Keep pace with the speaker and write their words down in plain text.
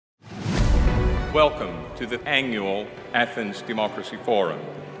Welcome to the annual Athens Democracy Forum.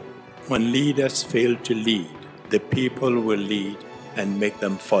 When leaders fail to lead, the people will lead and make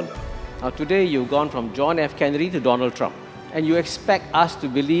them follow. Now today you've gone from John F. Kennedy to Donald Trump, and you expect us to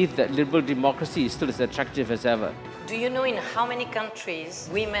believe that liberal democracy is still as attractive as ever. Do you know in how many countries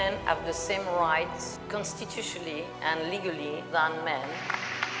women have the same rights constitutionally and legally than men?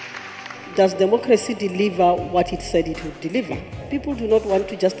 Does democracy deliver what it said it would deliver? People do not want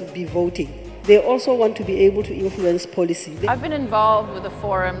to just be voting. They also want to be able to influence policy. I've been involved with the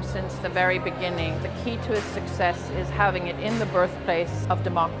forum since the very beginning. The key to its success is having it in the birthplace of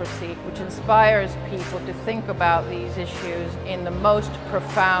democracy, which inspires people to think about these issues in the most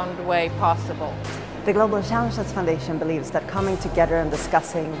profound way possible. The Global Challenges Foundation believes that coming together and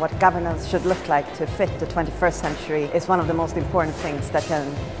discussing what governance should look like to fit the 21st century is one of the most important things that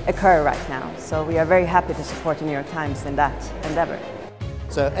can occur right now. So we are very happy to support the New York Times in that endeavor.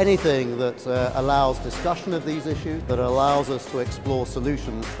 So anything that allows discussion of these issues, that allows us to explore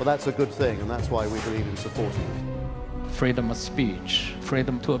solutions, well, that's a good thing, and that's why we believe in supporting it. Freedom of speech,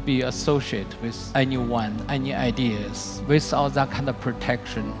 freedom to be associated with anyone, any ideas. Without that kind of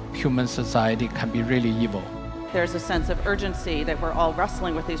protection, human society can be really evil. There's a sense of urgency that we're all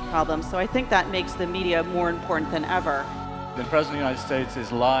wrestling with these problems, so I think that makes the media more important than ever. The President of the United States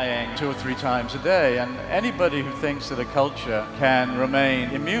is lying 2 or 3 times a day, and anybody who thinks that a culture can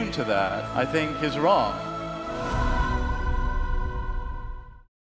remain immune to that, I think is wrong.